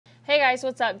Hey guys,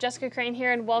 what's up? Jessica Crane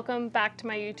here and welcome back to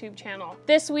my YouTube channel.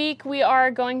 This week we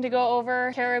are going to go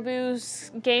over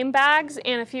Caribou's game bags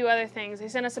and a few other things. They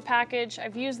sent us a package.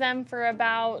 I've used them for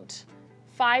about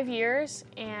 5 years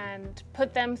and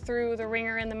put them through the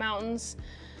ringer in the mountains.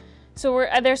 So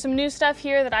there's some new stuff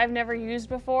here that I've never used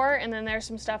before, and then there's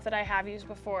some stuff that I have used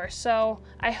before. So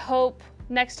I hope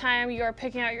next time you are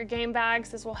picking out your game bags,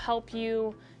 this will help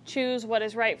you choose what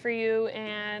is right for you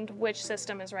and which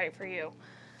system is right for you.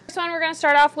 First one we're going to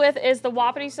start off with is the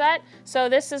Wapiti set. So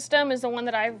this system is the one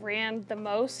that I've ran the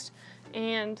most,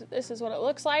 and this is what it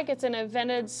looks like. It's in a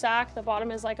vented sack. The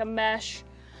bottom is like a mesh,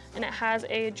 and it has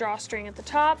a drawstring at the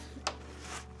top.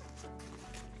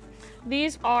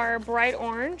 These are bright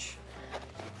orange.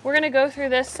 We're going to go through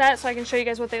this set so I can show you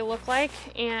guys what they look like,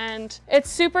 and it's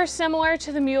super similar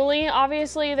to the Muley.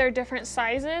 Obviously they're different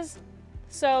sizes.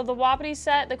 So the Wapiti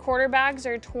set, the quarter bags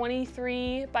are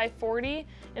 23 by 40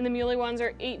 and the Muley ones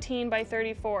are 18 by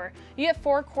 34. You get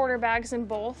 4 quarter bags in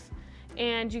both,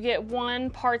 and you get 1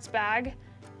 parts bag,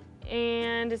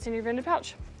 and it's in your vented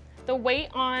pouch. The weight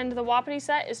on the Wapiti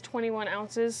set is 21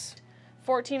 ounces,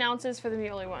 14 ounces for the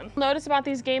Muley one. Notice about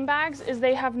these game bags is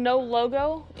they have no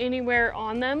logo anywhere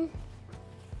on them.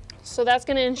 So that's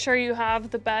gonna ensure you have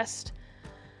the best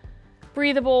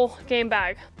breathable game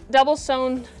bag. Double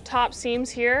sewn top seams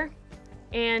here,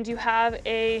 and you have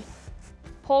a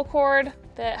pull cord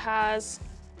that has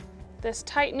this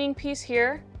tightening piece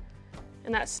here,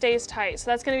 and that stays tight. So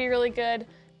that's going to be really good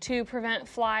to prevent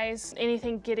flies,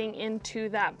 anything getting into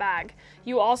that bag.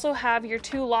 You also have your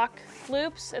 2 lock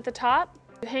loops at the top.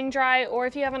 Hang dry, or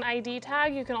if you have an ID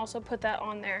tag, you can also put that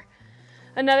on there.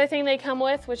 Another thing they come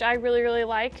with, which I really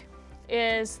like,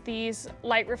 is these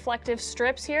light reflective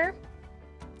strips here.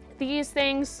 These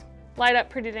things light up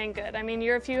pretty dang good. I mean,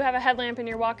 if you have a headlamp and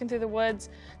you're walking through the woods,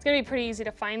 it's gonna be pretty easy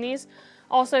to find these.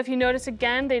 Also, if you notice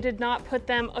again, they did not put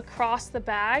them across the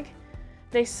bag.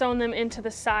 They sewn them into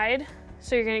the side,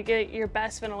 so you're gonna get your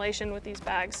best ventilation with these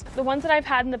bags. The ones that I've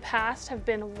had in the past have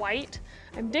been white.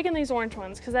 I'm digging these orange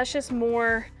ones because that's just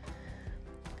more,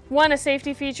 one, a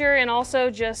safety feature, and also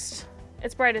just,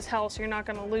 it's bright as hell, so you're not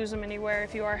gonna lose them anywhere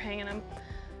if you are hanging them.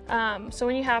 So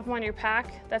when you have them on your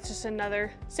pack, that's just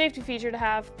another safety feature to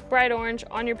have. Bright orange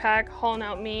on your pack, hauling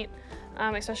out meat,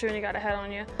 especially when you got a head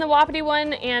on you. In the Wapiti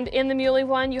one and in the Muley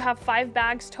one, you have 5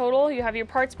 bags total. You have your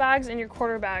parts bags and your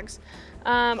quarter bags.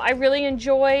 I really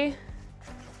enjoy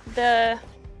the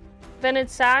vented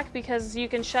sack because you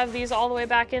can shove these all the way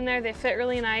back in there. They fit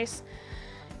really nice,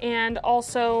 and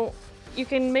also you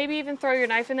can maybe even throw your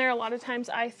knife in there. A lot of times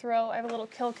I have a little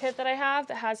kill kit that I have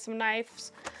that has some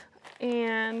knives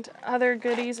and other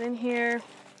goodies in here.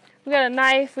 We got a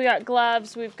knife, we got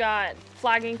gloves, we've got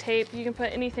flagging tape. You can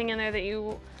put anything in there that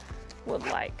you would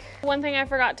like. One thing I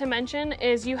forgot to mention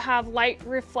is you have light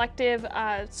reflective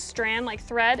strand, like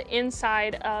thread,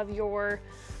 inside of your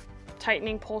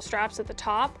tightening pull straps at the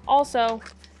top. Also,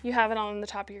 you have it on the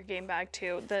top of your game bag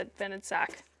too, the vented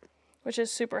sack, which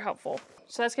is super helpful.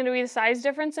 So that's gonna be the size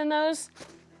difference in those.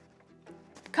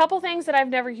 A couple things that I've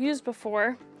never used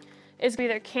before is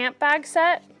their camp bag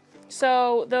set.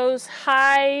 So those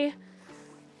high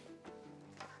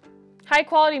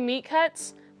quality meat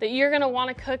cuts that you're gonna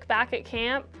wanna cook back at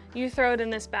camp, you throw it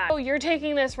in this bag. So you're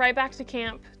taking this right back to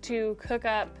camp to cook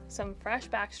up some fresh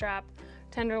backstrap,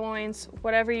 tenderloins,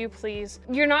 whatever you please.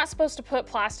 You're not supposed to put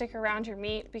plastic around your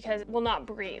meat because it will not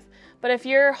breathe. But if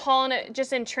you're hauling it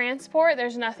just in transport,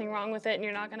 there's nothing wrong with it and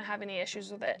you're not gonna have any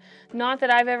issues with it. Not that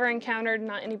I've ever encountered,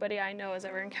 not anybody I know has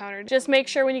ever encountered. Just make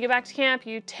sure when you get back to camp,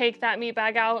 you take that meat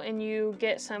bag out and you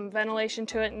get some ventilation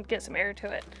to it and get some air to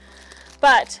it.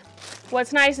 But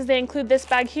what's nice is they include this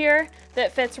bag here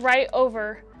that fits right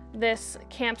over this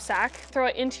camp sack. Throw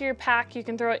it into your pack, you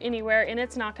can throw it anywhere, and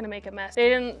it's not gonna make a mess. They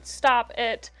didn't stop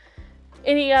at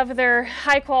any of their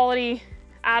high quality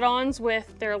add-ons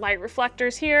with their light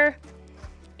reflectors here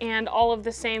and all of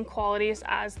the same qualities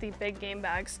as the big game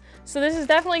bags. So this is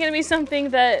definitely gonna be something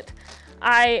that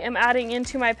I am adding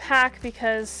into my pack,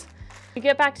 because you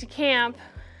get back to camp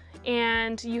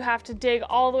and you have to dig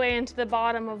all the way into the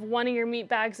bottom of one of your meat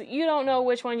bags that you don't know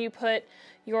which one you put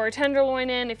your tenderloin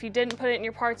in. If you didn't put it in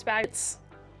your parts bag, it's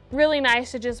really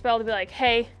nice to just be able to be like,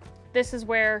 hey, this is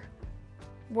what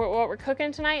we're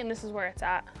cooking tonight, and this is where it's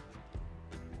at.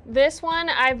 This one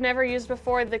I've never used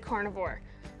before, the carnivore.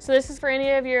 So this is for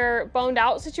any of your boned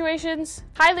out situations.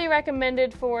 Highly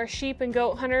recommended for sheep and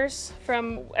goat hunters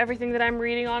from everything that I'm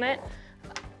reading on it.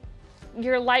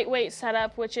 Your lightweight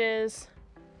setup, which is,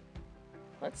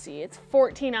 let's see, it's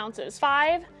 14 ounces.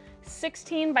 5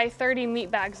 16 by 30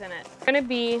 meat bags in it. They're gonna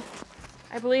be,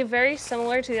 I believe, very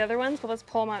similar to the other ones, but let's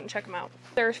pull them out and check them out.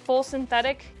 They're full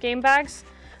synthetic game bags,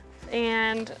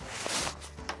 and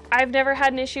I've never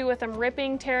had an issue with them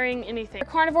ripping, tearing, anything. The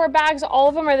carnivore bags, all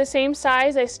of them are the same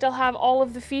size. They still have all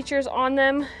of the features on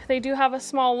them. They do have a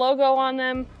small logo on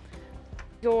them.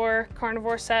 Your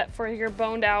carnivore set for your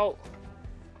boned out,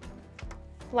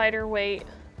 lighter weight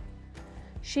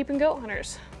sheep and goat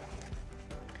hunters.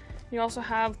 You also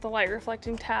have the light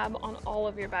reflecting tab on all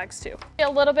of your bags too. A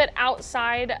little bit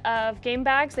outside of game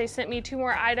bags, they sent me 2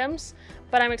 more items,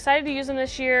 but I'm excited to use them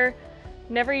this year.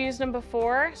 Never used them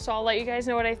before, so I'll let you guys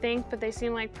know what I think, but they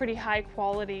seem like pretty high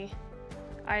quality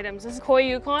items. This is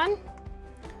Koyukon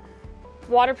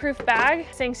waterproof bag.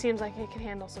 This thing seems like it can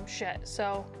handle some shit,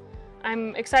 so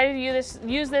I'm excited to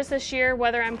use this year,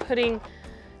 whether I'm putting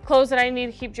clothes that I need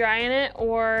to keep dry in it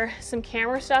or some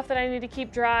camera stuff that I need to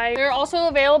keep dry. They're also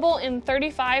available in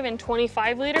 35 and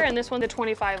 25 liter, and this one's a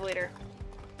 25 liter.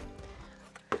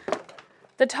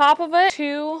 The top of it,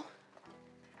 2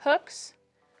 hooks,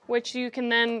 which you can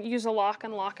then use a lock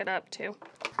and lock it up too.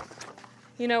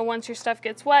 You know, once your stuff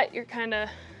gets wet, you're kind of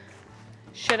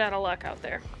shit out of luck out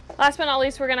there. Last but not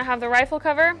least, we're gonna have the rifle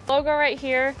cover. Logo right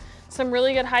here, some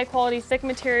really good high quality thick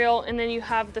material, and then you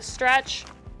have the stretch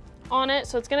on it,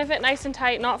 so it's gonna fit nice and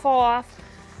tight, not fall off.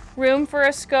 Room for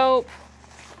a scope.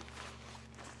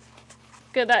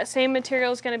 Good, that same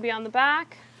material is gonna be on the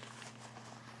back.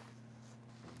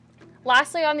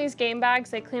 Lastly, on these game bags,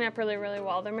 they clean up really, really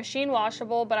well. They're machine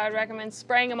washable, but I would recommend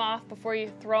spraying them off before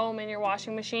you throw them in your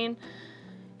washing machine.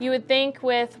 You would think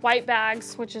with white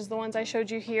bags, which is the ones I showed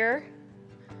you here,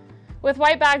 with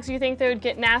white bags you think they would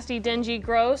get nasty, dingy,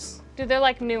 gross. Dude, they're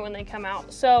like new when they come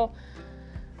out. So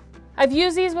I've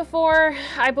used these before.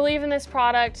 I believe in this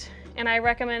product and I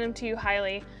recommend them to you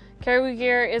highly. Caribou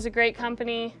Gear is a great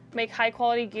company, make high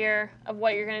quality gear of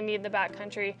what you're gonna need in the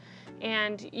backcountry.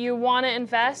 And you wanna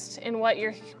invest in what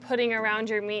you're putting around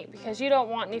your meat because you don't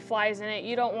want any flies in it.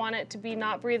 You don't want it to be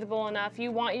not breathable enough.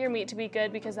 You want your meat to be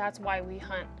good because that's why we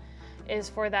hunt, is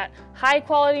for that high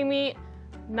quality meat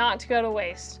not to go to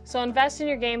waste. So invest in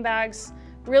your game bags,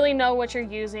 really know what you're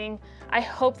using. I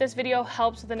hope this video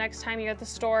helps the next time you're at the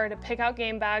store to pick out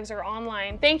game bags or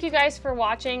online. Thank you guys for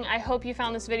watching. I hope you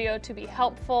found this video to be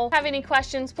helpful. If you have any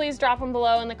questions, please drop them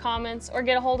below in the comments or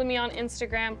get a hold of me on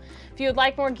Instagram. If you would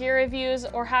like more gear reviews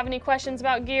or have any questions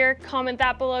about gear, comment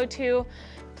that below too.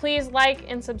 Please like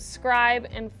and subscribe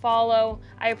and follow.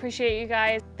 I appreciate you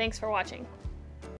guys. Thanks for watching.